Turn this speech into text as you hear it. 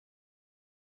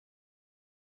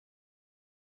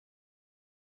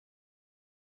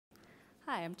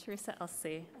Hi, I'm Teresa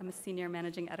Elsey. I'm a senior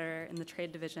managing editor in the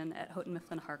trade division at Houghton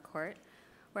Mifflin Harcourt,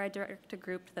 where I direct a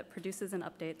group that produces and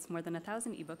updates more than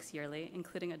 1,000 ebooks yearly,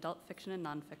 including adult fiction and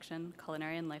nonfiction,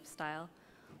 culinary and lifestyle,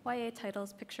 YA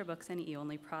titles, picture books, and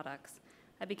e-only products.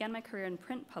 I began my career in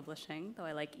print publishing, though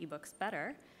I like ebooks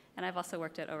better, and I've also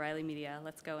worked at O'Reilly Media,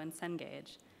 Let's Go, and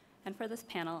Cengage. And for this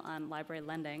panel on library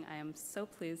lending, I am so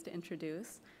pleased to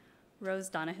introduce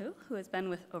Rose Donohoo, who has been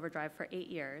with OverDrive for 8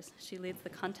 years. She leads the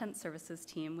content services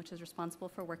team, which is responsible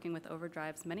for working with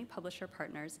OverDrive's many publisher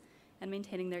partners and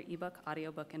maintaining their ebook,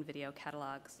 audiobook, and video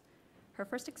catalogs. Her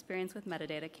first experience with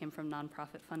metadata came from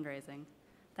nonprofit fundraising.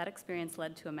 That experience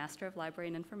led to a Master of Library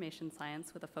and Information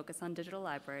Science with a focus on digital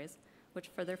libraries, which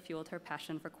further fueled her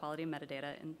passion for quality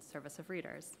metadata in service of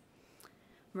readers.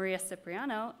 Maria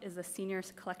Cipriano is a senior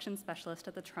collection specialist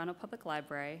at the Toronto Public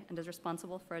Library and is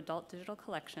responsible for adult digital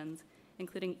collections,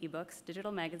 including ebooks,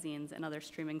 digital magazines, and other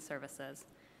streaming services.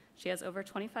 She has over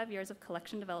 25 years of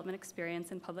collection development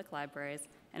experience in public libraries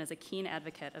and is a keen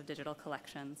advocate of digital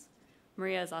collections.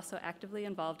 Maria is also actively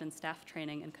involved in staff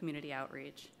training and community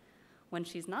outreach. When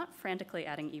she's not frantically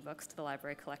adding ebooks to the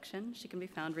library collection, she can be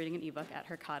found reading an ebook at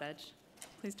her cottage.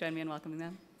 Please join me in welcoming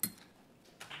them.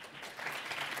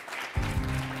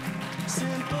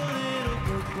 Simple little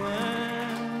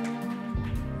bookworm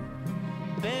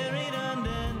buried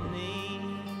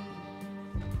underneath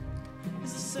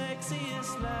is the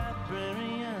sexiest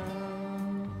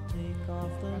librarian. Take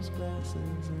off those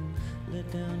glasses and let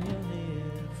down your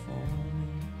head for me.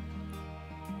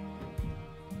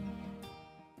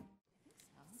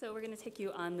 So we're going to take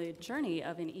you on the journey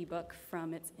of an ebook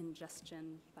from its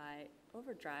ingestion by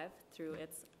OverDrive through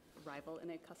its arrival in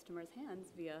a customer's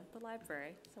hands via the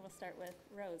library. So we'll start with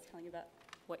Rose telling you about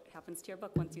what happens to your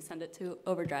book once you send it to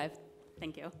OverDrive.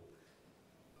 Thank you.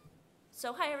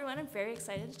 So hi everyone, I'm very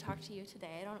excited to talk to you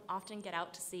today. I don't often get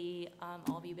out to see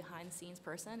all of you behind the scenes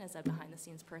person, as a behind the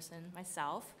scenes person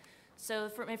myself. So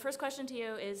for my first question to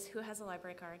you is, who has a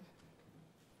library card?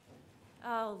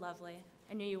 Oh, lovely.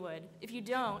 I knew you would. If you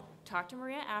don't, talk to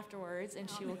Maria afterwards and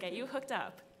she will get you hooked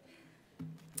up.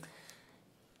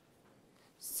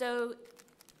 So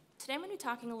today I'm going to be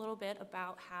talking a little bit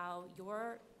about how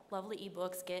your lovely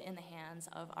ebooks get in the hands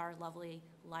of our lovely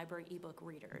library ebook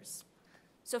readers.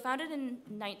 So founded in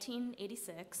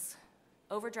 1986,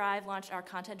 OverDrive launched our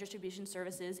content distribution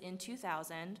services in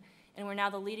 2000, and we're now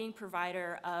the leading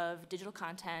provider of digital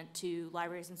content to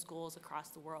libraries and schools across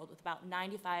the world with about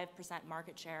 95%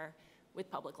 market share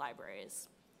with public libraries.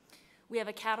 We have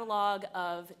a catalog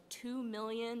of 2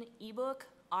 million ebook,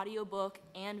 audiobook,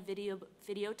 and video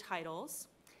titles,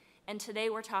 and today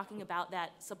we're talking about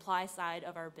that supply side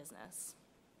of our business.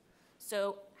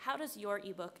 So how does your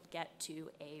ebook get to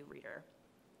a reader?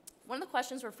 One of the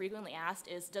questions we're frequently asked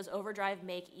is, does OverDrive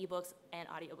make ebooks and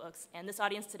audiobooks? And this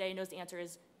audience today knows the answer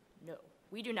is no,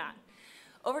 we do not.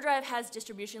 OverDrive has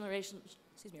distribution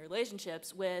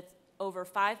relationships with over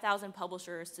 5,000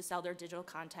 publishers to sell their digital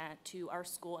content to our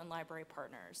school and library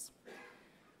partners.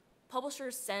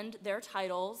 Publishers send their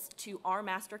titles to our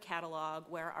master catalog,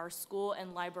 where our school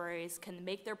and libraries can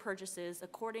make their purchases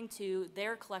according to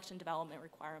their collection development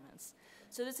requirements.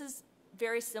 So this is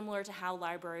very similar to how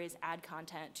libraries add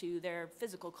content to their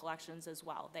physical collections as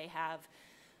well. They have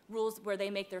rules where they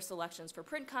make their selections for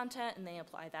print content and they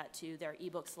apply that to their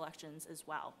ebook selections as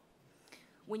well.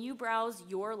 When you browse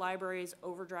your library's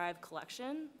OverDrive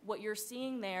collection, what you're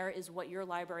seeing there is what your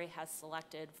library has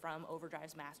selected from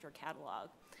OverDrive's master catalog.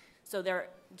 So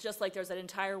just like there's an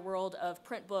entire world of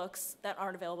print books that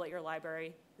aren't available at your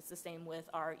library, it's the same with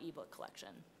our ebook collection.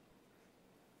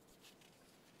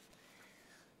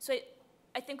 So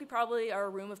I think we probably are a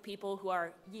room of people who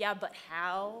are, yeah, but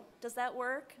how does that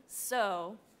work?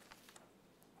 So,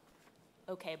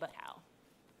 okay, but how?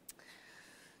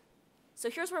 So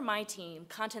here's where my team,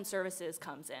 Content Services,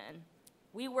 comes in.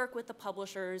 We work with the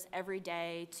publishers every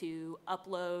day to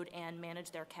upload and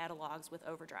manage their catalogs with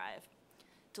OverDrive.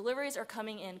 Deliveries are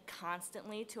coming in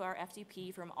constantly to our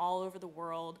FTP from all over the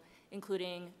world,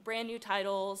 including brand new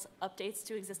titles, updates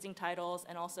to existing titles,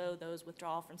 and also those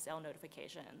withdrawal from sale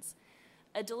notifications.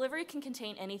 A delivery can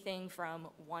contain anything from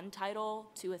 1 title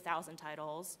to 1,000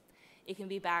 titles. It can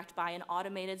be backed by an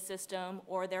automated system,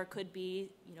 or there could be,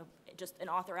 just an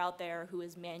author out there who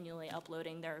is manually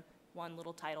uploading their one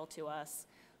little title to us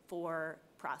for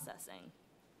processing.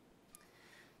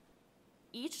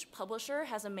 Each publisher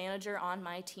has a manager on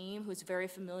my team who's very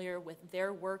familiar with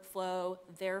their workflow,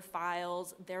 their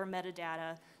files, their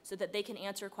metadata, so that they can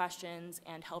answer questions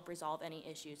and help resolve any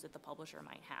issues that the publisher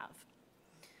might have.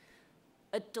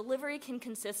 A delivery can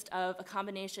consist of a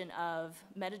combination of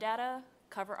metadata,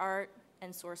 cover art,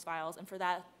 and source files, and for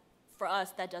that For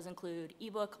us, that does include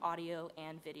ebook, audio,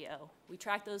 and video. We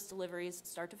track those deliveries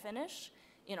start to finish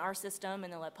in our system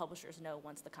and then let publishers know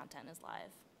once the content is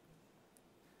live.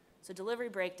 So delivery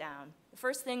breakdown. The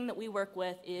first thing that we work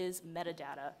with is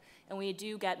metadata. And we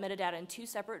do get metadata in two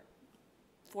separate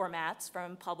formats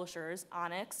from publishers,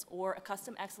 Onyx, or a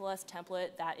custom XLS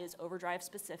template that is OverDrive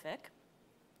specific.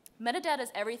 Metadata is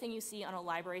everything you see on a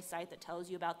library site that tells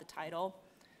you about the title,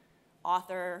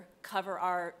 author, cover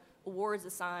art, awards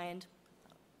assigned,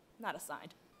 not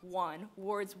assigned,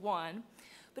 awards won.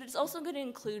 But it's also going to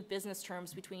include business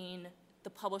terms between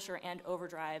the publisher and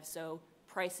OverDrive, so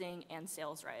pricing and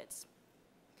sales rights.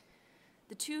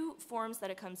 The two forms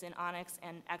that it comes in, Onyx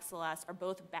and XLS, are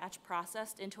both batch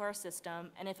processed into our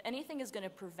system, and if anything is going to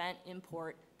prevent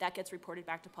import, that gets reported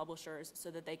back to publishers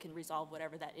so that they can resolve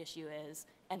whatever that issue is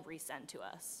and resend to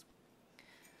us.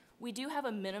 We do have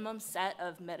a minimum set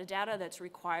of metadata that's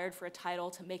required for a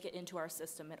title to make it into our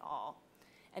system at all.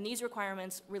 And these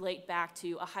requirements relate back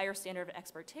to a higher standard of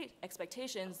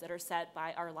expectations that are set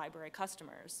by our library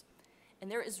customers. And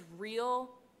there is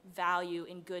real value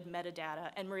in good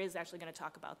metadata, and Maria is actually going to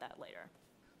talk about that later.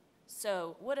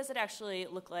 So what does it actually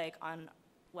look like on,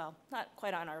 well, not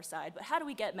quite on our side, but how do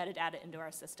we get metadata into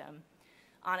our system?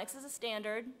 Onyx is a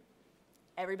standard.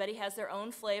 Everybody has their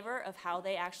own flavor of how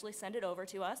they actually send it over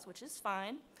to us, which is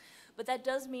fine. But that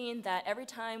does mean that every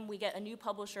time we get a new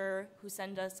publisher who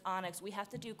sends us Onyx, we have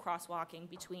to do crosswalking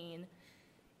between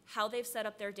how they've set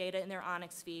up their data in their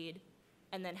Onyx feed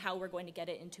and then how we're going to get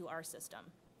it into our system.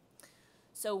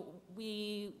 So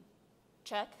we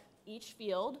check each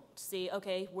field to see,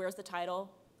 okay, where's the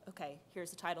title? Okay,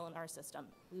 here's the title in our system.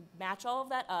 We match all of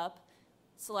that up,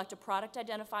 select a product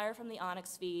identifier from the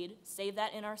Onyx feed, save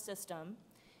that in our system,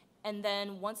 and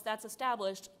then once that's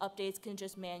established, updates can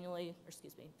just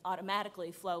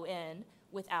automatically flow in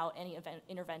without any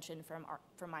intervention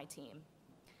from my team.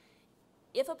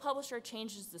 If a publisher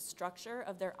changes the structure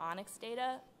of their Onyx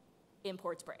data,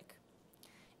 imports break.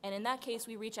 And in that case,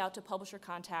 we reach out to publisher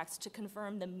contacts to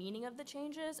confirm the meaning of the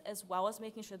changes, as well as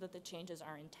making sure that the changes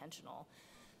are intentional.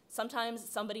 Sometimes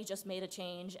somebody just made a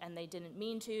change and they didn't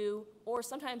mean to, or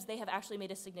sometimes they have actually made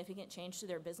a significant change to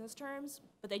their business terms,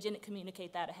 but they didn't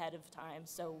communicate that ahead of time.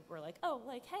 So we're like, oh,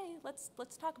 hey, let's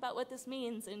talk about what this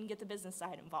means and get the business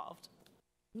side involved.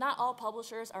 Not all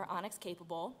publishers are Onyx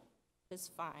capable, which is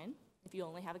fine. If you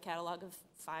only have a catalog of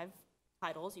 5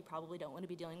 titles, you probably don't want to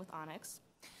be dealing with Onyx.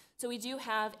 So we do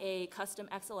have a custom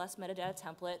XLS metadata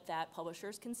template that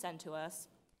publishers can send to us.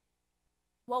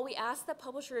 While we ask that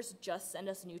publishers just send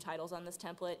us new titles on this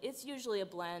template, it's usually a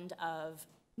blend of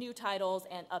new titles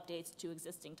and updates to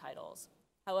existing titles.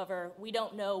 However, we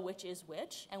don't know which is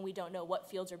which, and we don't know what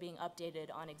fields are being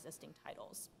updated on existing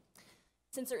titles.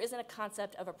 Since there isn't a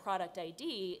concept of a product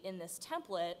ID in this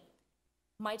template,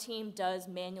 my team does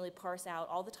manually parse out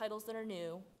all the titles that are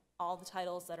new, all the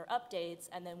titles that are updates,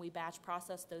 and then we batch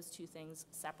process those two things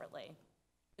separately.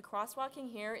 The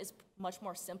crosswalking here is much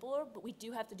more simpler, but we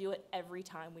do have to do it every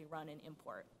time we run an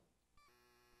import.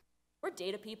 We're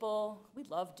data people. We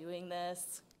love doing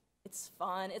this. It's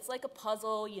fun. It's like a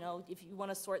puzzle, if you want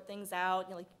to sort things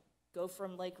out, go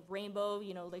from rainbow,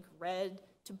 red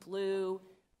to blue,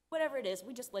 whatever it is.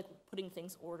 We just like putting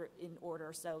things in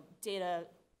order, so data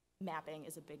mapping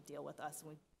is a big deal with us,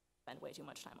 and we spend way too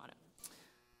much time on it.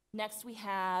 Next, we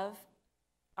have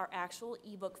our actual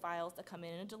ebook files that come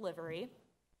in a delivery.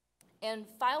 And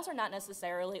files are not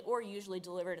necessarily or usually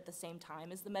delivered at the same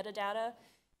time as the metadata.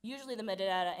 Usually the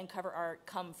metadata and cover art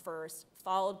come first,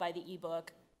 followed by the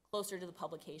ebook closer to the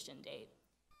publication date.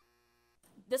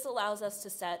 This allows us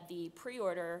to set the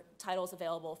pre-order titles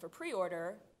available for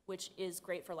pre-order, which is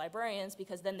great for librarians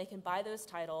because then they can buy those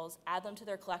titles, add them to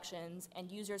their collections,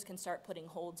 and users can start putting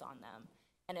holds on them.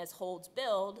 And as holds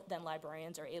build, then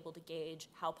librarians are able to gauge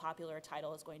how popular a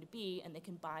title is going to be, and they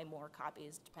can buy more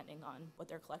copies depending on what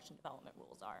their collection development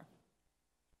rules are.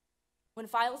 When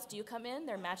files do come in,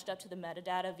 they're matched up to the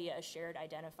metadata via a shared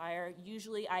identifier,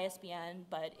 usually ISBN,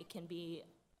 but it can be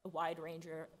a wide range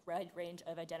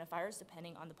of identifiers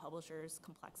depending on the publisher's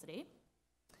complexity.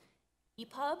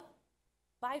 EPUB,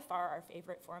 by far our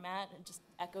favorite format, and just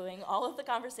echoing all of the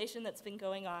conversation that's been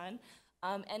going on.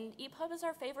 And EPUB is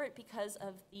our favorite because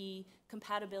of the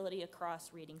compatibility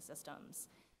across reading systems.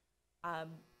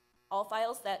 All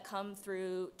files that come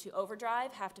through to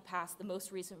OverDrive have to pass the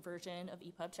most recent version of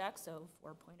EPUB check, so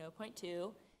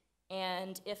 4.0.2.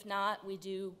 And if not, we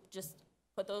do just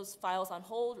put those files on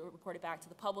hold or report it back to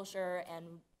the publisher and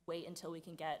wait until we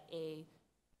can get a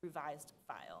revised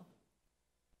file.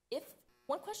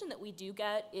 One question that we do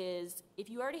get is, if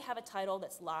you already have a title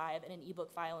that's live and an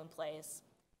ebook file in place,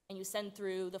 and you send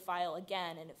through the file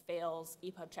again and it fails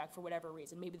EPUB check for whatever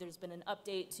reason. Maybe there's been an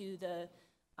update to the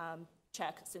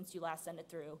check since you last sent it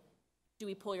through. Do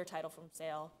we pull your title from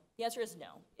sale? The answer is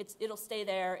no. It'll stay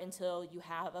there until you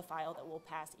have a file that will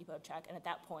pass EPUB check, and at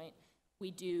that point,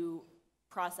 we do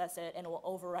process it and it will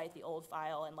overwrite the old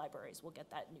file, and libraries will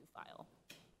get that new file.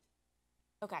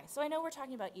 Okay, so I know we're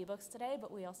talking about ebooks today,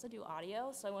 but we also do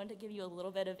audio, so I wanted to give you a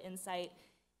little bit of insight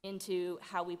into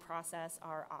how we process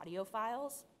our audio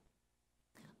files.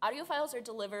 Audio files are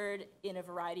delivered in a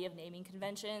variety of naming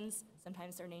conventions.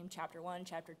 Sometimes they're named Chapter 1,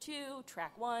 Chapter 2,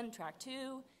 Track 1, Track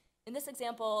 2. In this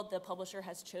example, the publisher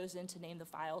has chosen to name the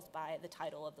files by the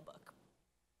title of the book.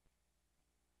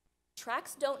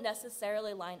 Tracks don't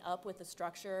necessarily line up with the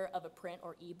structure of a print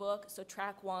or ebook, so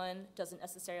Track 1 doesn't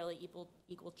necessarily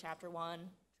equal Chapter 1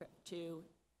 to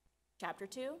Chapter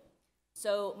 2.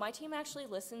 So my team actually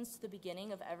listens to the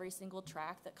beginning of every single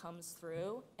track that comes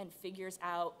through and figures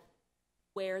out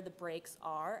where the breaks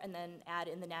are, and then add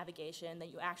in the navigation that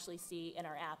you actually see in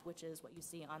our app, which is what you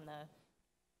see on the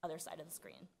other side of the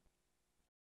screen.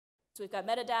 So we've got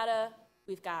metadata,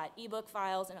 we've got ebook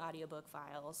files and audiobook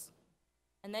files,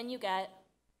 and then you get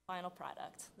final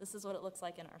product. This is what it looks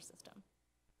like in our system.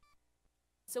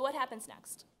 So what happens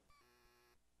next?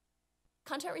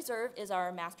 Content Reserve is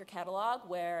our master catalog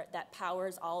that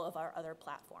powers all of our other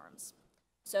platforms.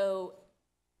 So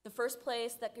the first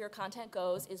place that your content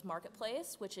goes is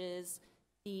Marketplace, which is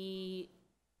the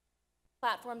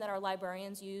platform that our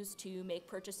librarians use to make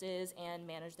purchases and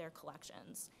manage their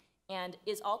collections. And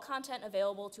is all content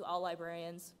available to all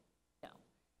librarians? No.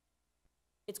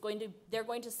 They're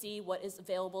going to see what is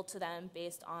available to them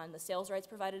based on the sales rights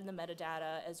provided in the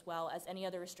metadata, as well as any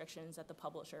other restrictions that the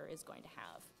publisher is going to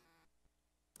have.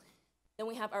 Then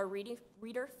we have our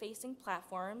reader-facing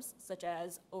platforms, such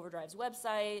as OverDrive's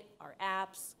website, our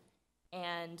apps,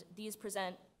 and these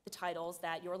present the titles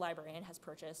that your librarian has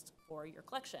purchased for your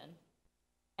collection.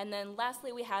 And then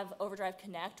lastly, we have OverDrive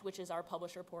Connect, which is our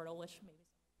publisher portal, which maybe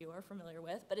some of you are familiar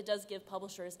with, but it does give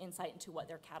publishers insight into what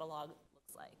their catalog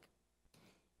looks like.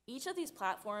 Each of these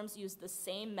platforms use the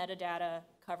same metadata,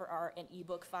 cover art, and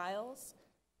ebook files.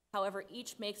 However,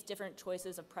 each makes different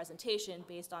choices of presentation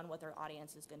based on what their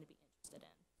audience is going to be interested in.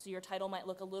 So your title might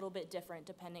look a little bit different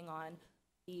depending on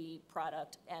the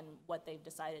product and what they've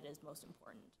decided is most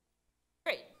important.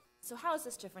 Great, so how is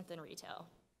this different than retail?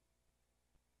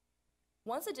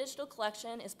 Once a digital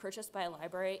collection is purchased by a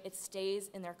library, it stays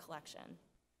in their collection.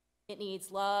 It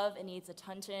needs love, it needs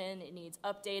attention, it needs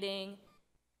updating,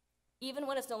 even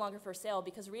when it's no longer for sale,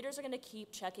 because readers are going to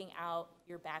keep checking out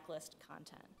your backlist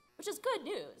content, which is good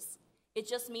news. It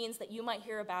just means that you might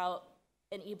hear about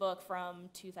an ebook from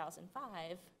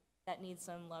 2005 that needs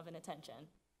some love and attention.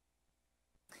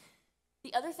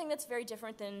 The other thing that's very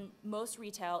different than most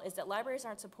retail is that libraries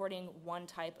aren't supporting one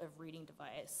type of reading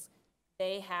device.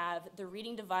 They have the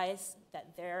reading device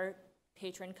that their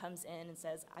patron comes in and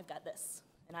says, I've got this,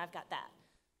 and I've got that.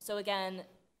 So again,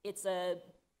 it's a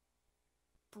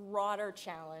broader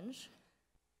challenge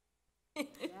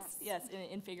yes,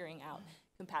 in figuring out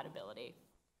compatibility.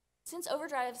 Since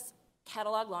OverDrive's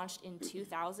catalog launched in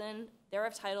 2000, there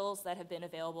are titles that have been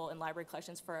available in library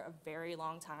collections for a very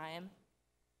long time.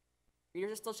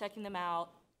 Readers are still checking them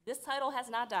out. This title has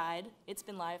not died. It's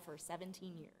been live for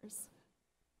 17 years.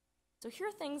 So here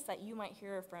are things that you might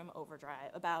hear from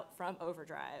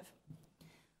OverDrive.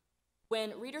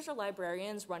 When readers or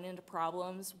librarians run into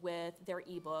problems with their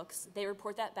ebooks, they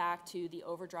report that back to the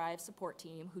OverDrive support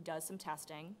team, who does some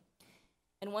testing.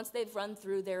 And once they've run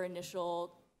through their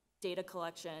initial data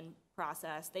collection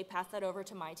process, they pass that over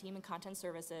to my team in Content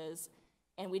Services,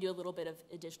 and we do a little bit of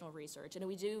additional research. And if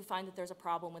we do find that there's a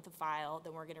problem with the file,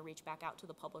 then we're going to reach back out to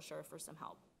the publisher for some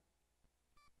help.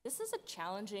 This is a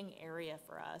challenging area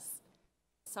for us.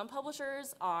 Some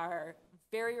publishers are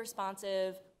very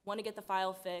responsive, want to get the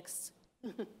file fixed.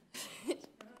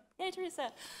 Hey,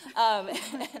 Teresa.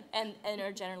 And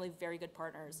are generally very good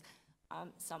partners.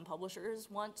 Some publishers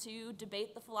want to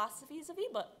debate the philosophies of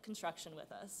ebook construction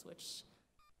with us, which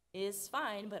is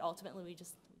fine, but ultimately we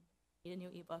just need a new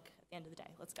ebook at the end of the day.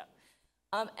 Let's go.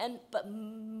 But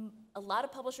a lot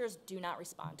of publishers do not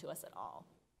respond to us at all.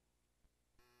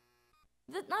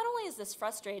 Not only is this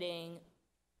frustrating,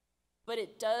 but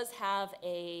it does have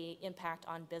an impact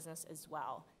on business as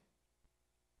well.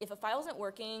 If a file isn't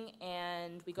working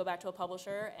and we go back to a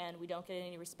publisher and we don't get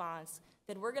any response,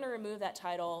 then we're going to remove that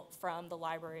title from the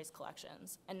library's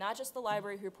collections. And not just the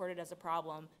library who reported it as a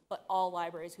problem, but all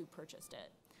libraries who purchased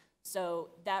it. So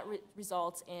that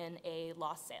results in a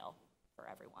lost sale for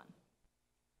everyone.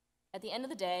 At the end of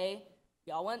the day,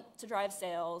 we all want to drive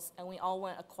sales and we all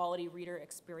want a quality reader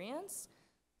experience.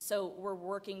 So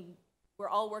we're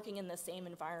all working in the same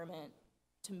environment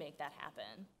to make that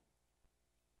happen.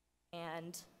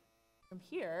 And from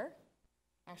here,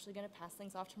 I'm actually going to pass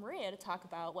things off to Maria to talk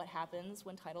about what happens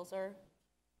when titles are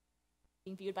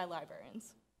being viewed by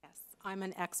librarians. Yes, I'm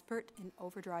an expert in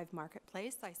OverDrive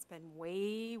Marketplace. I spend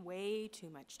way, way too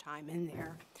much time in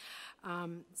there.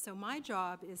 So my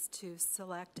job is to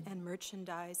select and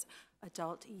merchandise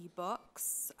adult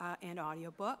ebooks and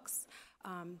audiobooks.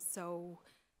 So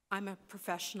I'm a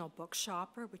professional book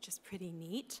shopper, which is pretty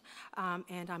neat,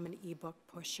 and I'm an ebook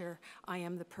pusher. I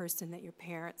am the person that your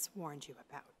parents warned you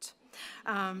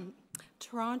about.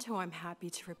 Toronto, I'm happy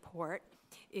to report,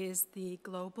 is the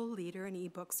global leader in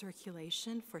ebook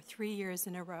circulation for 3 years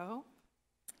in a row.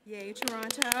 Yay,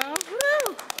 Toronto.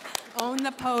 Woo! Own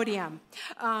the podium.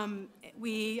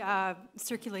 We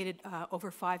circulated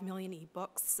over 5 million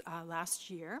ebooks last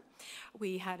year.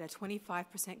 We had a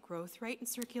 25% growth rate in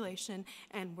circulation,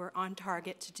 and we're on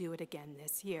target to do it again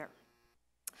this year.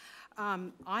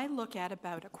 I look at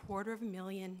about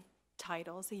 250,000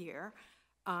 titles a year,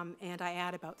 and I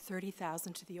add about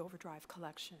 30,000 to the OverDrive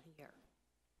collection a year.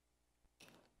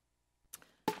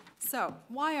 So,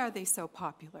 why are they so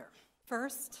popular?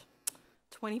 First,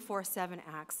 24/7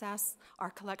 access.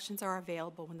 Our collections are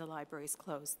available when the library is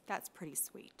closed. That's pretty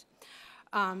sweet.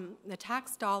 The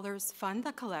tax dollars fund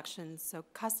the collections, so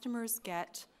customers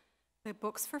get the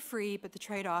books for free, but the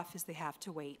trade-off is they have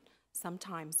to wait,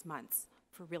 sometimes months,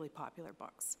 for really popular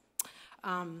books.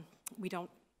 We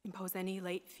don't impose any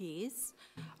late fees,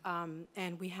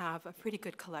 and we have a pretty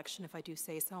good collection, if I do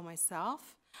say so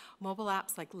myself. Mobile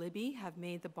apps like Libby have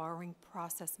made the borrowing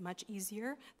process much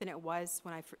easier than it was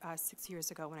when 6 years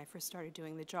ago when I first started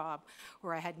doing the job,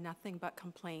 where I had nothing but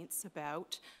complaints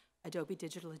about Adobe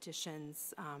Digital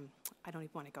Editions. I don't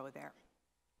even want to go there.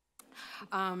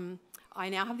 I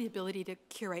now have the ability to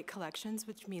curate collections,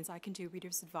 which means I can do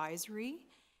reader's advisory,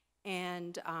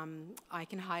 and I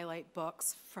can highlight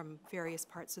books from various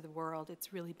parts of the world.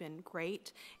 It's really been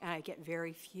great, and I get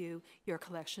very few "your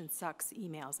collection sucks"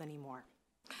 emails anymore.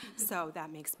 So that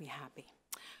makes me happy.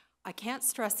 I can't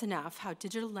stress enough how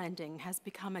digital lending has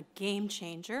become a game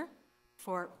changer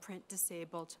for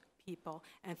print-disabled people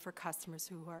and for customers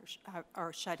who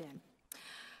are shut in.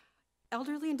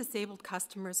 Elderly and disabled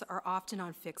customers are often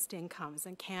on fixed incomes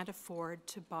and can't afford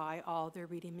to buy all their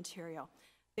reading material.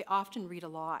 They often read a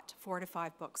lot, 4 to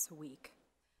 5 books a week,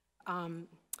 and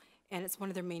it's one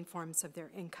of their main forms of their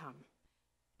income.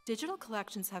 Digital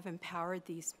collections have empowered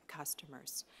these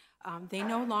customers. They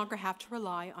no longer have to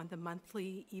rely on the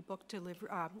monthly ebook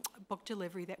book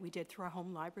delivery that we did through our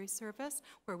home library service,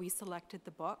 where we selected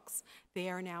the books. They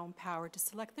are now empowered to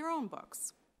select their own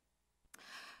books.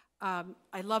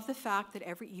 I love the fact that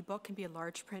every ebook can be a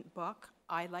large print book.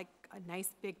 I like a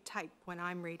nice big type when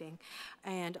I'm reading,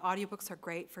 and audiobooks are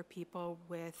great for people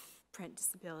with print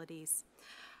disabilities.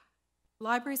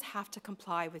 Libraries have to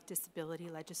comply with disability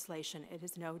legislation. It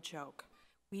is no joke.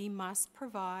 We must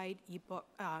provide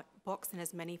books in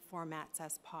as many formats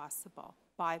as possible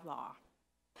by law.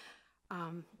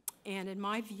 And in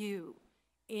my view,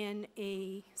 in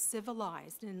a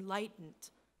civilized,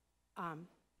 enlightened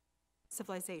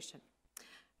civilization,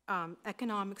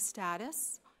 economic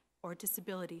status or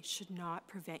disability should not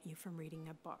prevent you from reading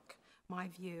a book. My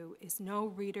view is no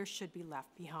reader should be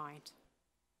left behind.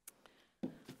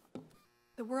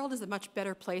 The world is a much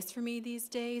better place for me these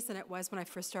days than it was when I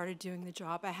first started doing the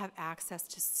job. I have access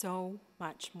to so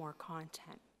much more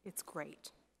content. It's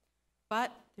great.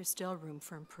 But there's still room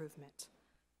for improvement.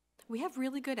 We have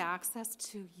really good access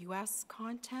to US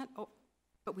content,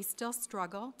 but we still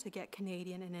struggle to get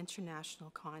Canadian and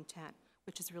international content,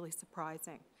 which is really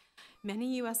surprising.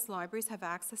 Many US libraries have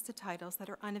access to titles that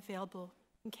are unavailable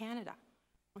in Canada.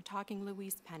 We're talking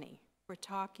Louise Penny. We're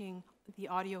talking the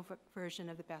audio version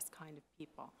of The Best Kind of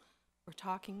People. We're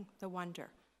talking The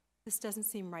Wonder. This doesn't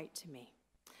seem right to me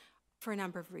for a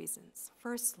number of reasons.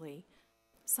 Firstly,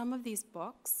 some of these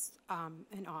books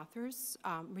and authors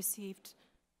received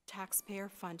taxpayer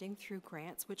funding through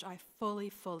grants, which I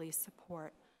fully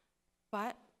support.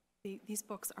 But these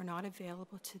books are not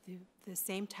available to the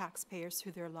same taxpayers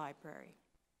through their library.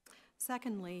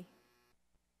 Secondly,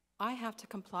 I have to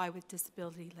comply with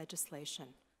disability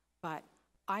legislation, but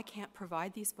I can't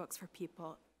provide these books for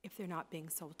people if they're not being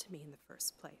sold to me in the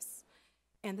first place.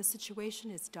 And the situation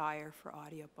is dire for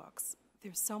audiobooks.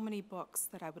 There's so many books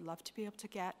that I would love to be able to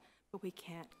get, but we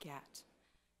can't get.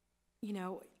 You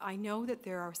know, I know that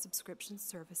there are subscription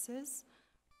services,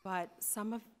 but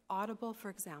some of Audible, for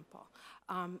example,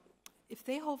 if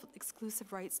they hold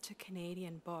exclusive rights to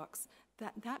Canadian books,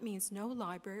 that means no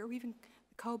library or even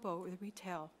the Kobo or the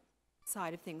retail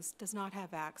side of things does not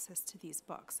have access to these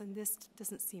books, and this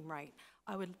doesn't seem right.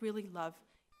 I would really love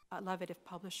it if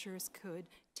publishers could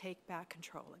take back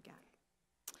control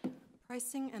again.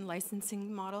 Pricing and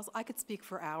licensing models, I could speak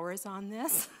for hours on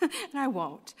this, and I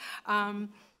won't.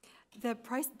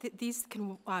 These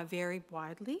can vary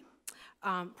widely.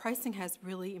 Pricing has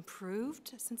really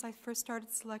improved since I first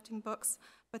started selecting books,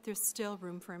 but there's still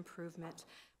room for improvement.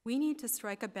 We need to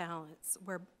strike a balance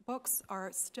where books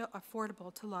are still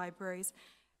affordable to libraries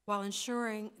while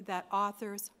ensuring that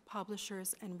authors,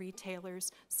 publishers, and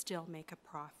retailers still make a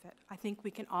profit. I think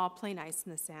we can all play nice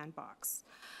in the sandbox.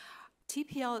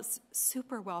 TPL is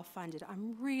super well funded.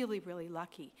 I'm really, really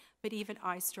lucky, but even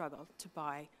I struggle to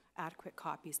buy adequate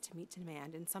copies to meet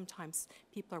demand, and sometimes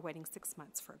people are waiting 6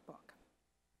 months for a book.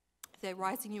 The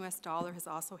rising US dollar has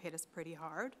also hit us pretty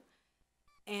hard,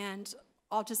 and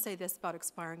I'll just say this about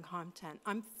expiring content.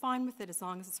 I'm fine with it as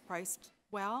long as it's priced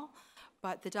well,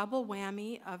 but the double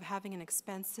whammy of having an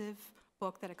expensive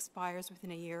book that expires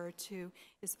within a year or two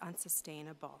is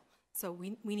unsustainable. So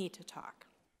we need to talk.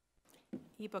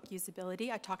 Ebook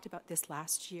usability, I talked about this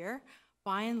last year.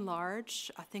 By and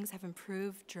large, things have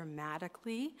improved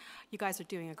dramatically. You guys are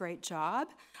doing a great job,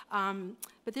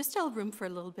 but there's still room for a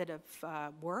little bit of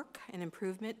work and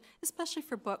improvement, especially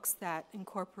for books that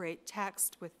incorporate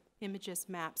text with images,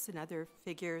 maps, and other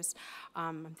figures.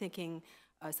 I'm thinking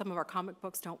some of our comic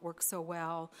books don't work so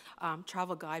well.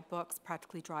 Travel guidebooks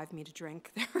practically drive me to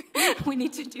drink. We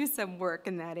need to do some work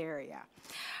in that area.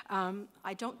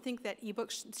 I don't think that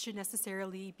ebooks should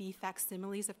necessarily be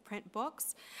facsimiles of print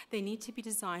books. They need to be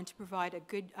designed to provide a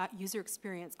good user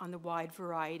experience on the wide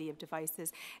variety of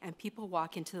devices, and people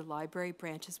walk into the library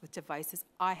branches with devices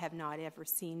I have not ever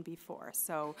seen before.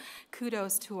 So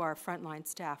kudos to our frontline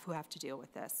staff who have to deal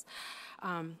with this.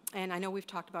 And I know we've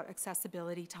talked about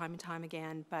accessibility time and time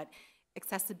again, but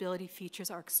accessibility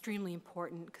features are extremely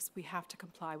important because we have to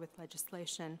comply with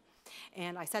legislation.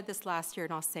 And I said this last year,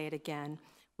 and I'll say it again,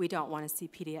 we don't want to see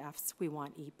PDFs, we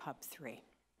want EPUB 3.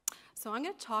 So I'm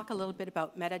going to talk a little bit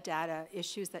about metadata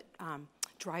issues that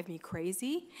drive me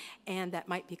crazy and that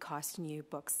might be costing you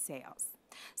book sales.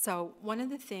 So one of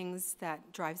the things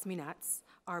that drives me nuts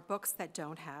are books that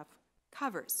don't have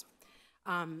covers.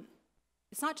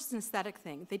 It's not just an aesthetic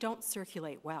thing, they don't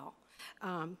circulate well.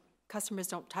 Customers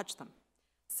don't touch them.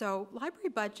 So library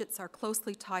budgets are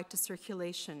closely tied to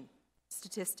circulation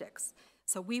statistics.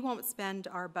 So we won't spend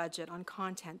our budget on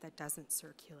content that doesn't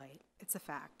circulate. It's a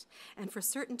fact. And for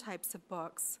certain types of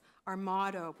books, our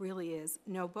motto really is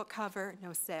no book cover,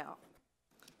 no sale.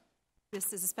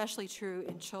 This is especially true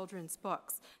in children's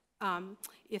books.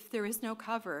 If there is no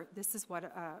cover, this is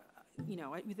what,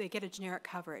 they get a generic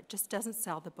cover. It just doesn't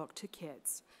sell the book to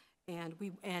kids.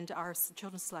 And our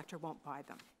children's selector won't buy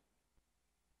them.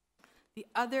 The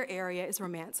other area is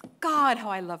romance. God, how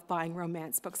I love buying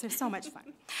romance books. They're so much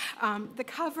fun. The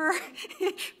cover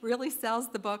really sells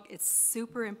the book. It's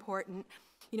super important.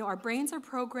 You know, our brains are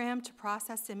programmed to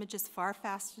process images far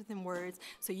faster than words,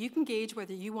 so you can gauge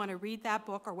whether you want to read that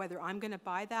book or whether I'm going to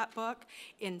buy that book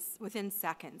within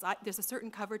seconds. There's a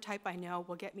certain cover type I know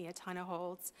will get me a ton of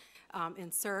holds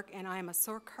in Circ, and I am a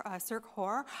Circ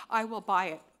whore. I will buy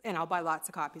it, and I'll buy lots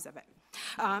of copies of it.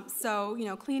 So,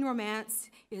 clean romance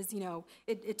is,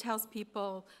 it tells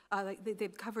people,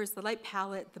 it covers the light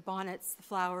palette, the bonnets, the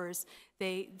flowers.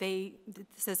 It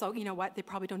says, oh, you know what, they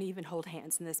probably don't even hold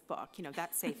hands in this book.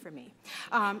 That's safe for me.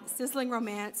 Sizzling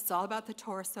romance, it's all about the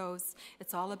torsos.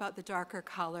 It's all about the darker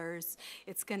colors.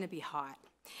 It's going to be hot.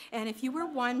 And if you were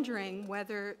wondering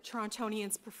whether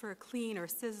Torontonians prefer clean or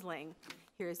sizzling,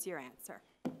 here's your answer.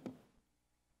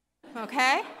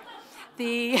 Okay?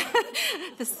 The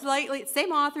slightly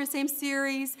same author, same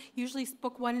series, usually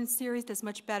book one in series does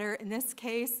much better. In this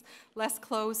case, less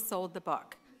clothes sold the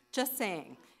book. Just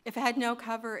saying. If it had no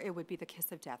cover, it would be the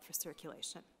kiss of death for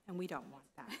circulation, and we don't want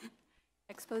that.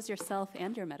 Expose yourself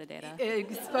and your metadata.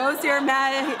 Expose your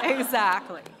metadata,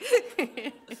 exactly.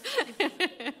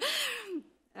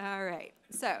 All right,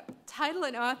 so title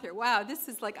and author. Wow, this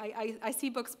is like, I see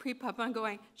books pre-pub, I'm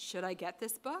going, should I get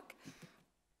this book?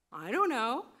 I don't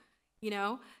know.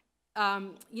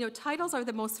 Titles are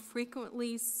the most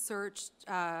frequently searched,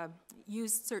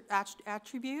 used search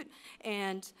attribute,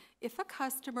 and if a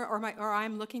customer or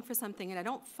I'm looking for something and I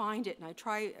don't find it and I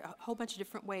try a whole bunch of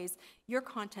different ways, your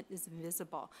content is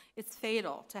invisible. It's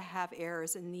fatal to have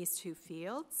errors in these two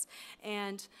fields,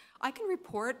 and I can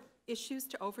report issues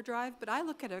to OverDrive, but I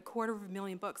look at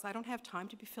 250,000 books. I don't have time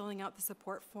to be filling out the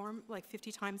support form like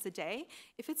 50 times a day.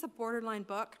 If it's a borderline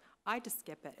book, I just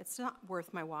skip it. It's not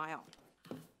worth my while.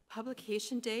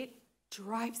 Publication date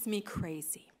drives me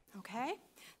crazy, okay?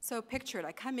 So picture it,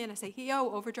 I come in, I say, hey, yo,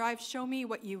 OverDrive, show me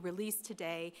what you released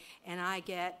today, and I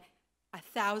get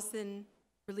 1,000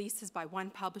 releases by one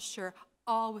publisher,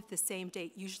 all with the same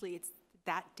date. Usually it's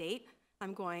that date.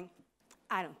 I'm going,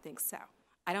 I don't think so.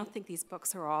 I don't think these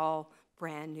books are all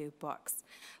brand new books.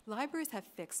 Libraries have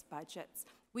fixed budgets.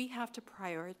 We have to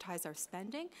prioritize our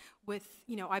spending with,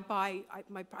 I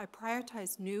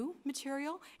prioritize new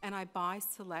material and I buy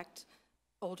select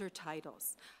older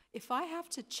titles. If I have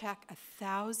to check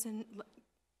 1,000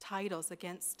 titles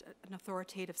against an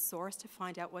authoritative source to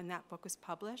find out when that book was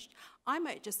published, I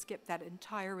might just skip that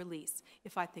entire release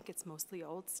if I think it's mostly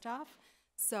old stuff.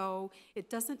 So it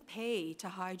doesn't pay to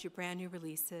hide your brand new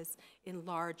releases in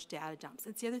large data dumps.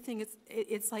 It's the other thing,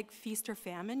 it's like feast or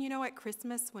famine, at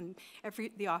Christmas when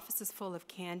the office is full of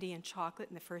candy and chocolate,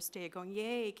 and the first day you're going,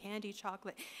 yay, candy,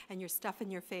 chocolate, and you're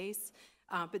stuffing your face.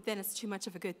 But then it's too much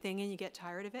of a good thing and you get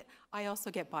tired of it. I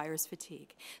also get buyer's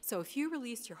fatigue. So if you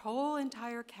release your whole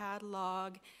entire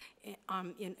catalog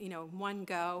in one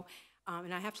go,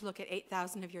 and I have to look at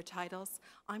 8,000 of your titles,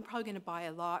 I'm probably going to buy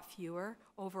a lot fewer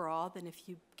overall than if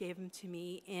you gave them to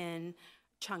me in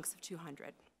chunks of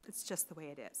 200. It's just the way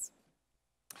it is.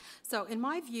 So in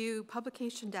my view,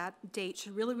 publication date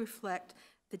should really reflect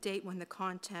the date when the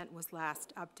content was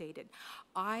last updated.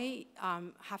 I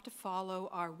have to follow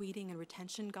our weeding and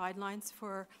retention guidelines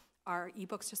for our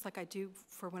ebooks, just like I do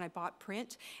for when I bought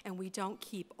print, and we don't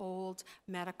keep old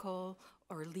medical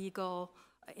or legal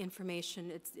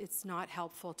information. It's not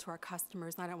helpful to our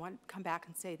customers, and I don't want to come back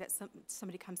and say that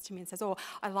somebody comes to me and says, oh,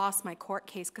 I lost my court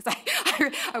case because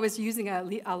I was using a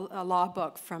law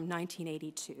book from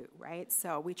 1982, right?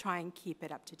 So we try and keep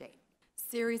it up to date.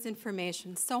 Series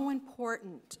information, so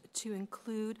important to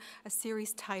include a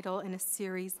series title and a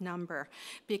series number,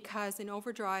 because in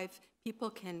OverDrive, people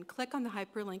can click on the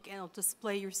hyperlink and it'll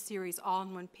display your series all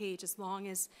on one page as long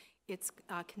as it's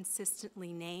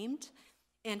consistently named.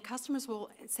 And customers will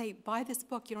say, buy this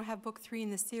book, you don't have book 3 in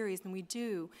the series, and we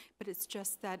do, but it's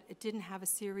just that it didn't have a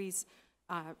series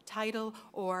title,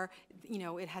 or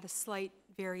it had a slight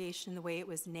variation in the way it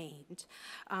was named.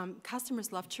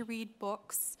 Customers love to read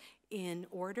books in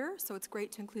order, so it's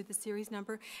great to include the series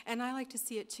number, and I like to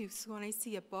see it too. So when I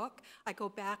see a book, I go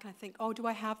back and I think, oh, do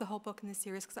I have the whole book in the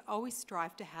series? Because I always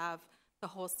strive to have the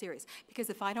whole series, because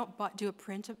if I don't do a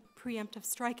preemptive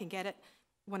strike and get it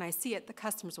when I see it, the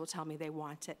customers will tell me they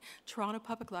want it. Toronto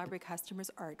Public Library customers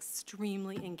are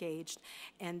extremely engaged,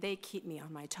 and they keep me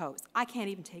on my toes. I can't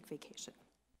even take vacation.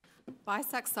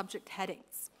 Bisect subject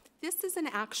headings. This is an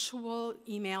actual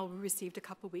email we received a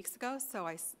couple weeks ago, so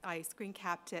I screen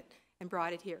capped it and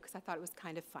brought it here because I thought it was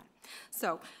kind of fun.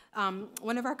 So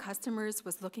one of our customers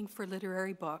was looking for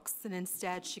literary books, and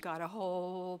instead she got a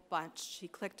whole bunch. She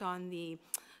clicked on the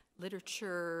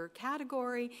literature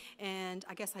category, and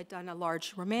I guess I'd done a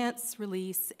large romance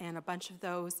release, and a bunch of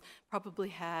those probably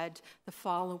had the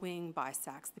following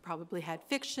bisects. They probably had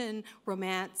fiction,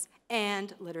 romance,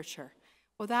 and literature.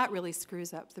 Well, that really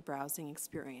screws up the browsing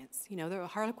experience. The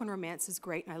Harlequin romance is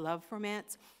great, and I love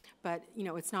romance, but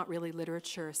it's not really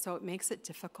literature, so it makes it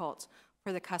difficult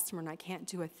for the customer, and I can't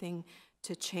do a thing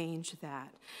to change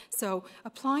that. So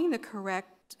applying the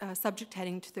correct subject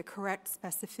heading to the correct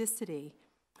specificity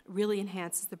really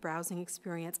enhances the browsing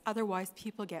experience. Otherwise,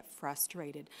 people get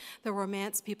frustrated. The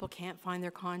romance people can't find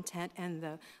their content, and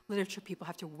the literature people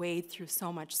have to wade through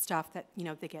so much stuff that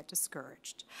they get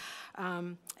discouraged.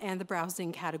 And the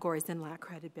browsing categories then lack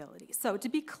credibility. So to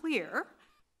be clear,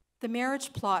 The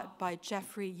Marriage Plot by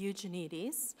Jeffrey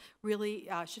Eugenides really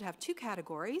should have two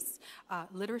categories,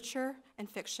 literature and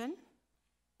fiction,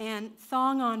 and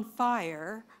Thong on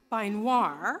Fire by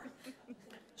Noir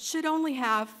should only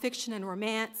have fiction and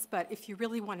romance, but if you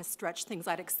really want to stretch things,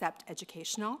 I'd accept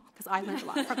educational, because I learned a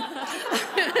lot from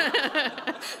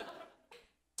it.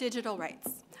 Digital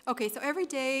rights. Okay, so every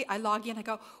day I log in, I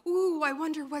go, ooh, I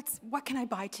wonder what can I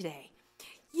buy today?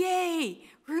 Yay!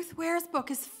 Ruth Ware's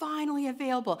book is finally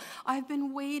available. I've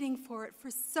been waiting for it for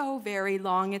so very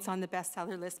long. It's on the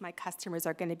bestseller list. My customers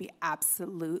are going to be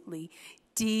absolutely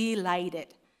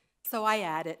delighted. So I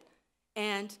add it,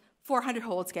 and 400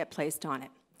 holds get placed on it.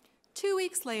 2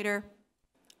 weeks later,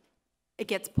 it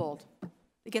gets pulled.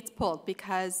 It gets pulled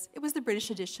because it was the British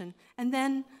edition, and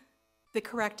then the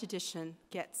correct edition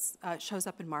shows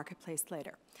up in Marketplace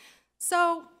later.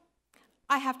 So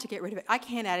I have to get rid of it. I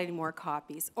can't add any more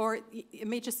copies, or it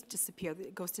may just disappear.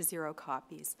 It goes to 0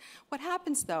 copies. What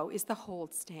happens, though, is the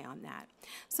holds stay on that.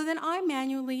 So then I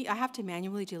have to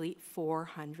manually delete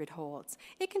 400 holds.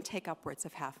 It can take upwards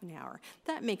of half an hour.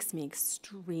 That makes me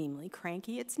extremely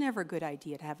cranky. It's never a good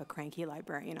idea to have a cranky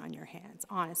librarian on your hands,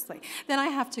 honestly. Then I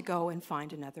have to go and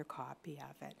find another copy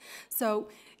of it. So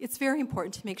it's very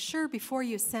important to make sure before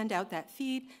you send out that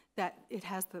feed that it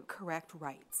has the correct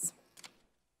rights.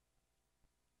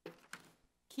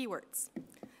 Keywords.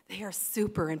 They are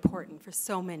super important for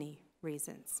so many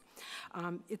reasons.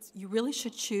 You really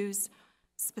should choose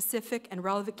specific and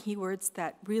relevant keywords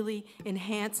that really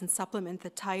enhance and supplement the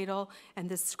title and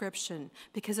the description,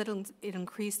 because it'll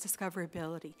increase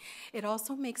discoverability. It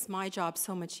also makes my job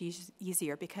so much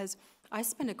easier because I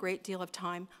spend a great deal of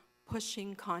time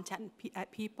pushing content at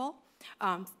people.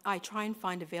 I try and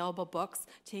find available books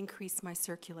to increase my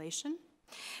circulation.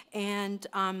 And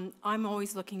I'm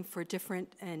always looking for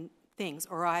different things,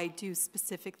 or I do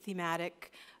specific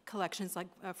thematic collections, like,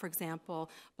 for example,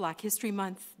 Black History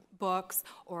Month books,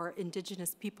 or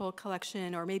Indigenous People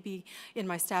collection, or maybe in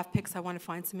my staff picks I want to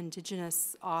find some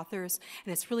Indigenous authors,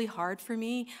 and it's really hard for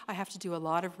me. I have to do a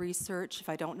lot of research if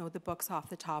I don't know the books off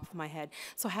the top of my head.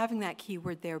 So having that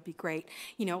keyword there would be great.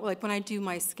 You know, like when I do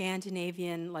my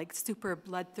Scandinavian, like, super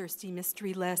bloodthirsty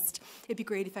mystery list, it'd be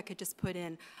great if I could just put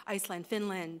in Iceland,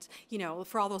 Finland, you know,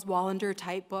 for all those Wallander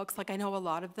type books. Like, I know a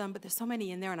lot of them, but there's so many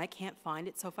in there and I can't find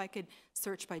it. So if I could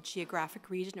search by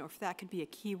geographic region, or if that could be a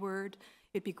keyword,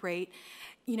 it'd be great.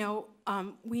 You know,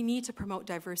 we need to promote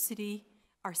diversity.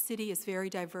 Our city is very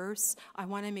diverse. I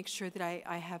want to make sure that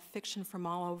I have fiction from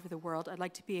all over the world. I'd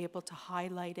like to be able to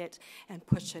highlight it and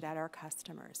push it at our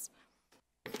customers.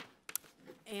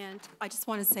 And I just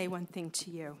want to say one thing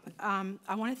to you.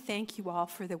 I want to thank you all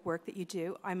for the work that you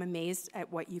do. I'm amazed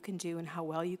at what you can do and how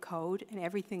well you code, and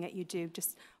everything that you do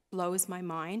just blows my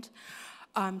mind.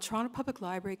 Toronto Public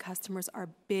Library customers are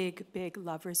big, big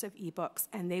lovers of ebooks,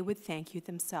 and they would thank you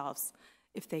themselves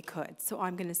if they could. So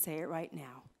I'm going to say it right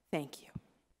now. Thank you.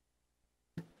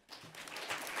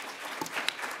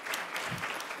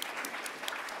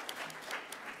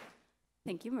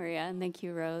 Thank you, Maria, and thank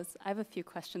you, Rose. I have a few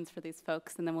questions for these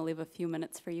folks, and then we'll leave a few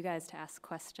minutes for you guys to ask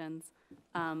questions.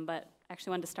 But I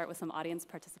actually wanted to start with some audience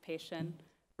participation.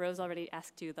 Rose already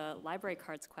asked you the library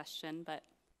cards question, but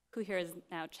who here has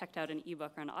now checked out an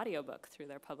ebook or an audiobook through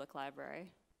their public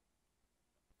library?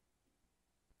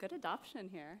 Good adoption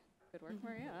here. Good work,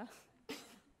 Maria.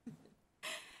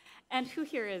 And who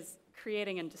here is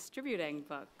creating and distributing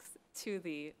books to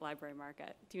the library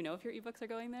market? Do you know if your ebooks are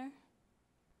going there?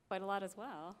 Quite a lot as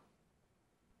well.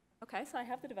 Okay, so I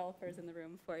have the developers in the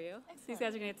room for you. So these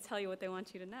guys are going to tell you what they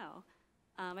want you to know.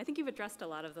 I think you've addressed a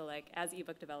lot of the, like, as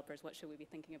ebook developers, what should we be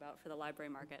thinking about for the library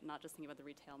market, not just thinking about the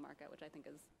retail market, which I think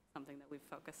is something that we've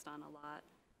focused on a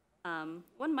lot.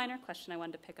 One minor question I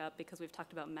wanted to pick up, because we've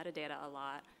talked about metadata a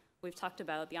lot. We've talked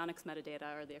about the Onyx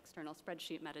metadata, or the external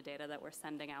spreadsheet metadata that we're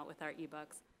sending out with our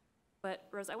ebooks. But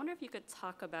Rose, I wonder if you could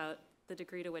talk about the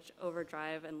degree to which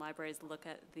OverDrive and libraries look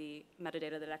at the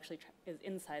metadata that actually is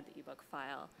inside the ebook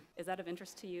file. Is that of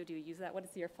interest to you? Do you use that? What is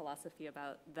your philosophy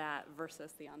about that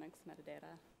versus the Onyx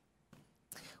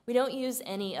metadata? We don't use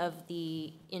any of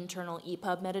the internal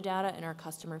EPUB metadata in our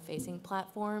customer-facing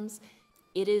platforms.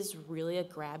 It is really a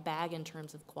grab bag in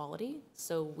terms of quality.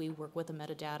 So we work with the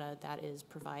metadata that is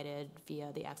provided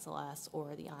via the XLS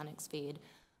or the Onyx feed.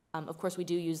 Of course, we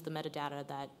do use the metadata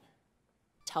that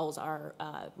tells our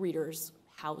readers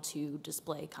how to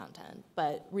display content.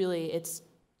 But really, it's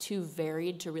too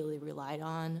varied to really rely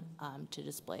on to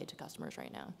display to customers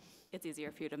right now. It's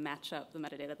easier for you to match up the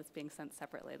metadata that's being sent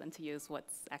separately than to use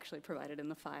what's actually provided in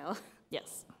the file.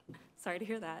 Yes. Sorry to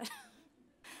hear that.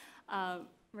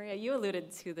 Maria, you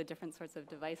alluded to the different sorts of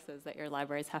devices that your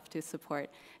libraries have to support.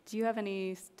 Do you have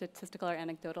any statistical or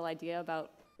anecdotal idea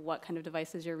about what kind of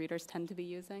devices your readers tend to be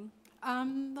using?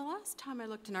 The last time I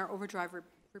looked in our OverDrive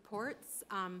reports,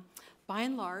 by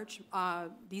and large,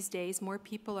 these days, more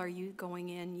people are going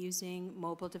in using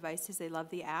mobile devices. They love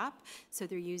the app, so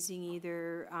they're using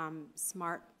either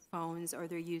smartphones or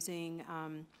they're using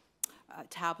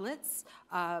tablets.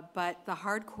 But the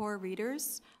hardcore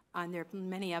readers, and there are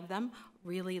many of them,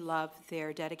 really love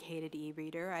their dedicated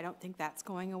e-reader. I don't think that's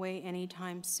going away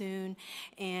anytime soon.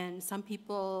 And some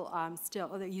people still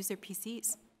they use their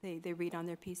PCs. They read on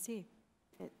their PC.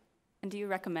 And do you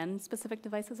recommend specific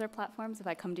devices or platforms if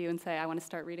I come to you and say, I want to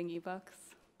start reading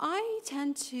ebooks? I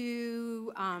tend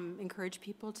to encourage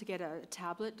people to get a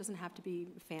tablet. It doesn't have to be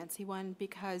a fancy one,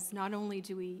 because not only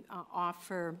do we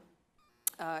offer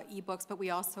ebooks, but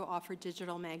we also offer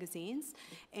digital magazines.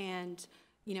 And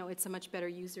You know, it's a much better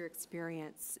user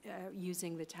experience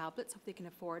using the tablets if they can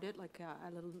afford it, like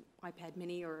a little iPad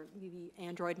mini or the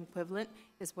Android equivalent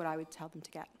is what I would tell them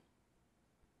to get.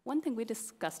 One thing we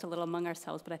discussed a little among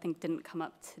ourselves, but I think didn't come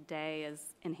up today,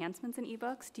 is enhancements in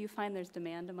ebooks. Do you find there's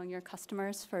demand among your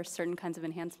customers for certain kinds of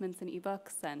enhancements in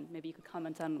ebooks? And maybe you could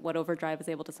comment on what OverDrive is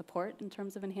able to support in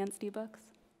terms of enhanced ebooks?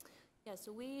 Yeah,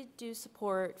 so we do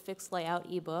support fixed layout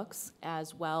ebooks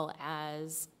as well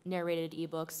as narrated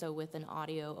ebooks, so with an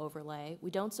audio overlay.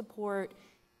 We don't support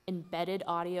embedded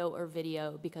audio or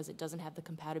video because it doesn't have the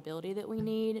compatibility that we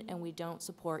need, and we don't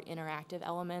support interactive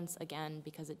elements, again,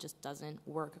 because it just doesn't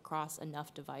work across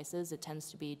enough devices. It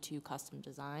tends to be too custom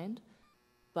designed.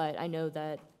 But I know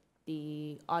that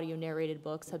the audio narrated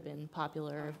books have been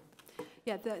popular.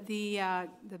 Yeah,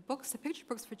 the books, the picture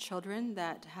books for children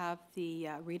that have the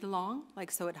read-along,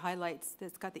 like so it highlights,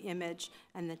 it's got the image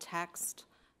and the text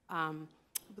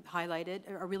highlighted,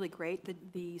 are really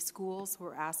great. The schools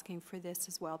were asking for this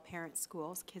as well, parent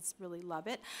schools. Kids really love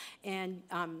it. And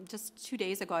just 2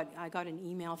 days ago, I got an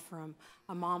email from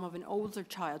a mom of an older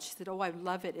child. She said, oh, I'd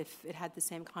love it if it had the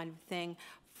same kind of thing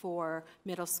for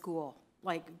middle school.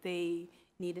 Like they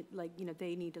need it, like, you know,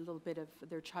 they need a little bit of,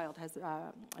 their child has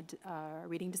a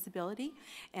reading disability,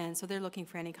 and so they're looking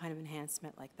for any kind of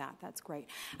enhancement like that. That's great.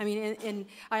 I mean, and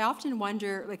I often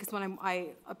wonder, like, because when I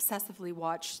obsessively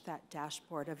watch that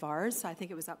dashboard of ours, I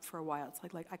think it was up for a while. It's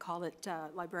like I call it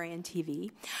librarian TV,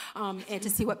 and to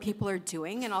see what people are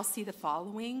doing, and I'll see the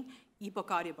following: ebook,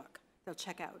 audiobook. They'll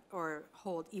check out or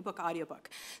hold ebook,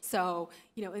 audiobook. So,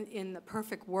 you know, in the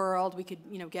perfect world, we could,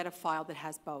 you know, get a file that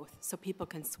has both, so people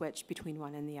can switch between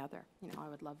one and the other. You know, I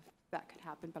would love if that could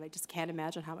happen, but I just can't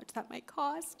imagine how much that might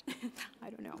cost. I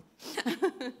don't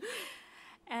know.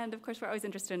 And of course, we're always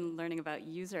interested in learning about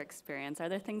user experience. Are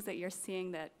there things that you're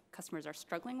seeing that customers are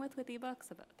struggling with ebooks,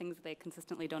 about things that they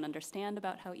consistently don't understand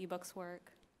about how ebooks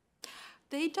work?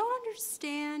 They don't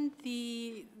understand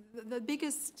the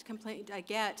biggest complaint I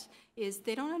get is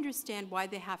they don't understand why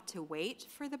they have to wait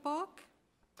for the book.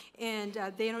 And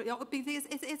they don't, because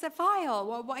it's a file.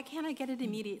 Well, why can't I get it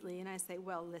immediately? And I say,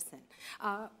 well, listen,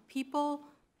 people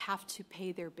have to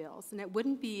pay their bills, and it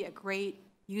wouldn't be a great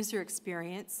user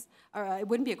experience, or it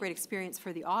wouldn't be a great experience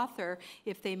for the author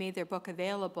if they made their book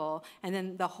available and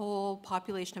then the whole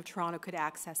population of Toronto could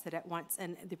access it at once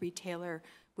and the retailer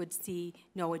would see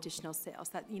no additional sales.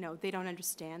 That, you know, they don't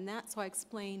understand that. So I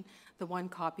explain the one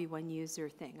copy, one user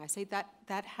thing. I say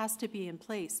that has to be in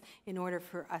place in order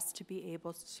for us to be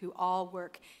able to all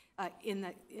work in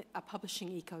a publishing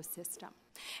ecosystem.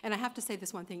 And I have to say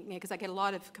this one thing, because I get a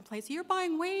lot of complaints, you're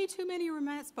buying way too many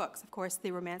romance books. Of course,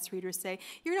 the romance readers say,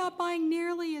 you're not buying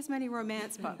nearly as many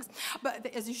romance books, but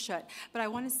as you should. But I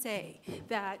want to say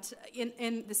that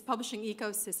in this publishing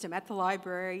ecosystem at the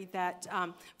library, that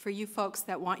for you folks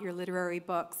that want your literary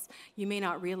books, you may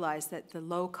not realize that the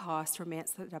low-cost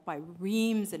romance that I buy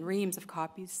reams and reams of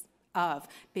copies of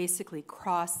basically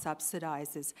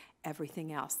cross-subsidizes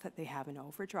everything else that they have in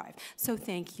OverDrive. So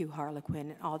thank you, Harlequin,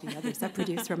 and all the others that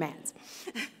produce romance.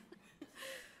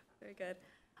 Very good.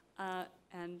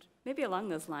 And maybe along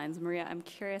those lines, Maria, I'm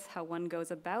curious how one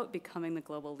goes about becoming the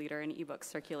global leader in ebook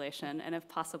circulation, and if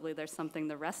possibly there's something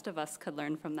the rest of us could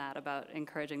learn from that about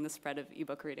encouraging the spread of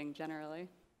ebook reading generally.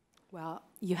 Well,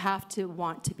 you have to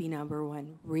want to be number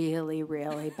one really,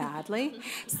 really badly.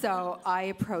 So I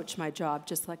approach my job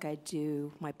just like I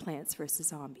do my Plants vs.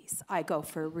 Zombies. I go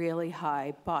for a really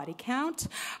high body count.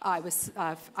 I was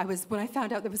when I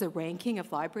found out there was a ranking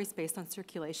of libraries based on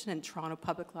circulation, and Toronto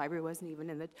Public Library wasn't even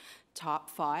in the top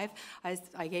 5.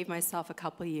 I gave myself a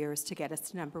couple of years to get us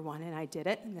to number 1, and I did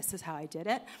it. And this is how I did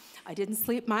it. I didn't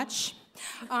sleep much.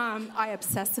 I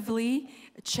obsessively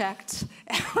checked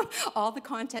all the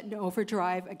content in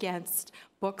OverDrive against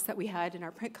books that we had in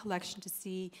our print collection to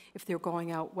see if they were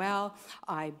going out well.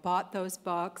 I bought those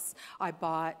books. I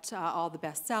bought all the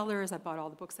bestsellers. I bought all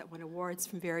the books that won awards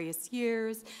from various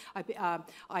years.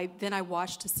 Then I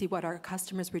watched to see what our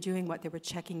customers were doing, what they were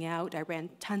checking out. I ran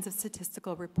tons of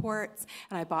statistical reports,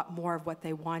 and I bought more of what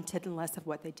they wanted and less of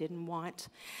what they didn't want.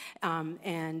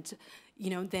 You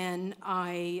know, then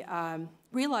I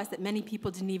realized that many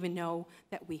people didn't even know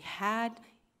that we had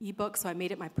ebooks, so I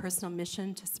made it my personal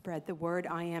mission to spread the word.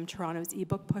 I am Toronto's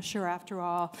ebook pusher, after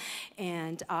all,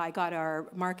 and I got our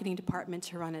marketing department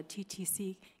to run a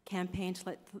TTC campaign to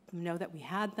let them know that we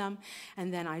had them.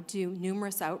 And then I do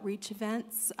numerous outreach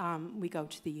events. We go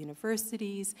to the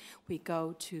universities, we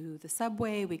go to the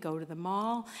subway, we go to the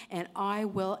mall, and I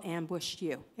will ambush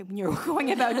you when you're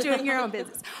going about doing your own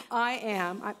business.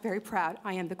 I'm very proud,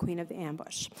 I am the queen of the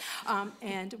ambush.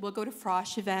 And we'll go to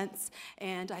Frosh events,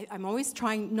 and I'm always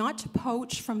trying not to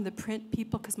poach from the print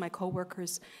people because my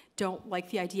coworkers don't like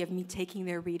the idea of me taking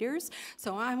their readers.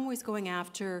 So I'm always going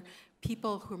after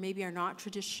people who maybe are not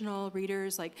traditional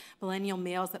readers, like millennial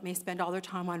males that may spend all their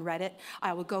time on Reddit.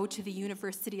 I will go to the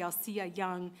university, I'll see a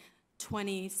young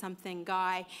 20-something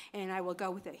guy, and I will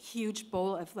go with a huge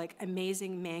bowl of like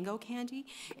amazing mango candy,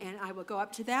 and I will go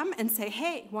up to them and say,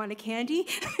 "Hey, want a candy,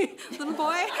 little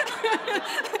boy?"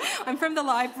 I'm from the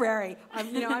library.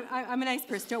 I'm a nice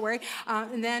person, don't worry.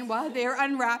 And then while they're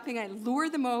unwrapping, I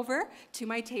lure them over to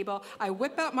my table. I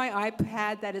whip out my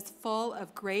iPad that is full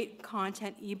of great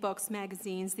content, ebooks,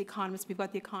 magazines, The Economist. We've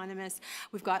got The Economist.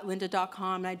 We've got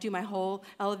lynda.com, and I do my whole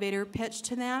elevator pitch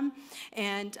to them.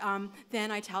 And then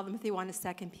I tell them if they want a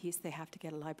second piece, they have to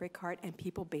get a library card, and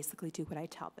people basically do what I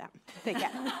tell them they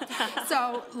get.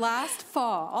 So last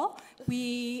fall,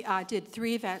 we did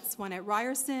 3 events, one at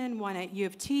Ryerson, one at U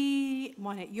of T,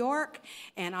 one at York,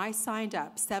 and I signed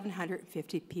up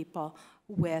 750 people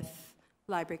with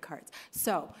library cards.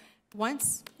 So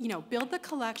once, build the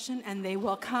collection and they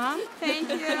will come. Thank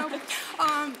you.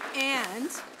 And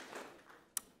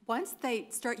once they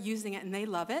start using it and they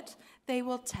love it, they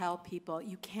will tell people.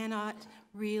 You cannot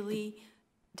really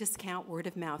discount word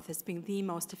of mouth as being the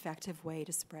most effective way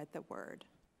to spread the word.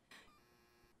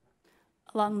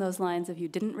 Along those lines, if you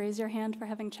didn't raise your hand for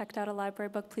having checked out a library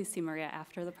book, please see Maria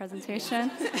after the presentation.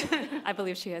 I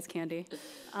believe she has candy.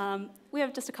 We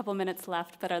have just a couple minutes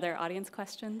left, but are there audience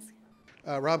questions?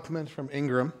 Rob Clement from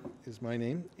Ingram is my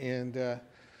name, and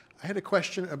I had a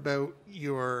question about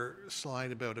your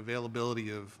slide about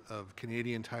availability of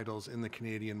Canadian titles in the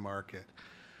Canadian market.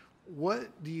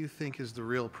 What do you think is the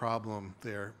real problem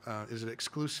there? Is it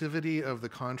exclusivity of the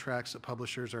contracts that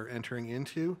publishers are entering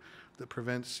into that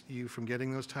prevents you from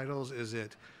getting those titles? Is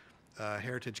it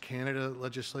Heritage Canada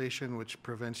legislation which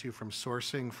prevents you from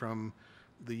sourcing from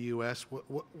the U.S.?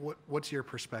 What's your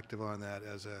perspective on that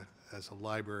as a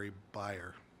library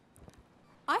buyer?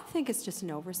 I think it's just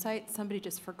an oversight. Somebody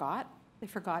just forgot. They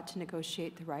forgot to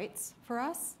negotiate the rights for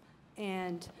us.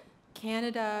 And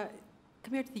Canada,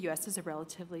 compared to the U.S., is a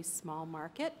relatively small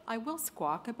market. I will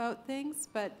squawk about things,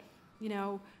 but,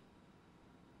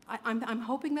 I'm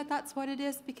hoping that that's what it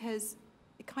is, because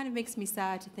it kind of makes me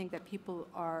sad to think that people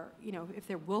are, if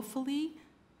they're willfully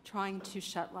trying to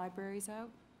shut libraries out.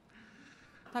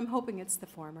 I'm hoping it's the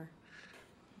former.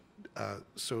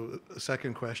 So a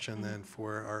second question then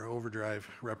for our OverDrive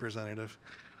representative.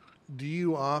 Do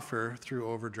you offer through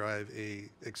OverDrive a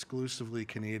exclusively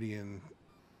Canadian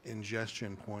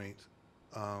ingestion point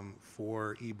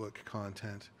for ebook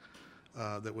content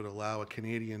that would allow a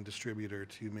Canadian distributor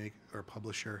to make, or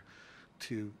publisher,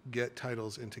 to get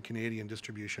titles into Canadian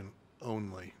distribution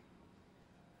only?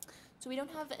 So we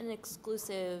don't have an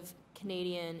exclusive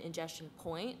Canadian ingestion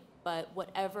point, but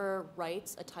whatever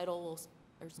rights a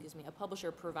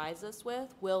publisher provides us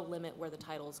with will limit where the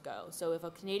titles go. So if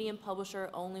a Canadian publisher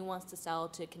only wants to sell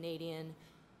to Canadian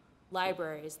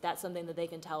libraries, that's something that they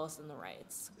can tell us in the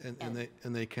rights.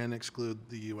 And they can exclude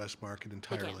the U.S. market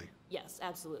entirely? Yes,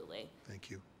 absolutely. Thank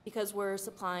you. Because we're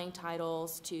supplying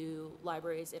titles to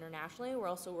libraries internationally, we're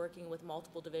also working with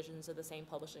multiple divisions of the same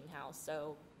publishing house.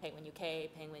 So Penguin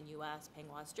UK, Penguin US,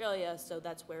 Penguin Australia. So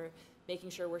that's where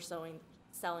making sure we're selling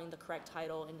the correct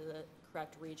title into the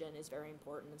correct region is very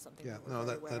important and something that we're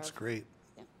very aware that's of. great.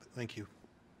 Yeah. Thank you.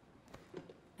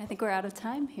 I think we're out of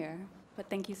time here, but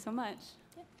thank you so much.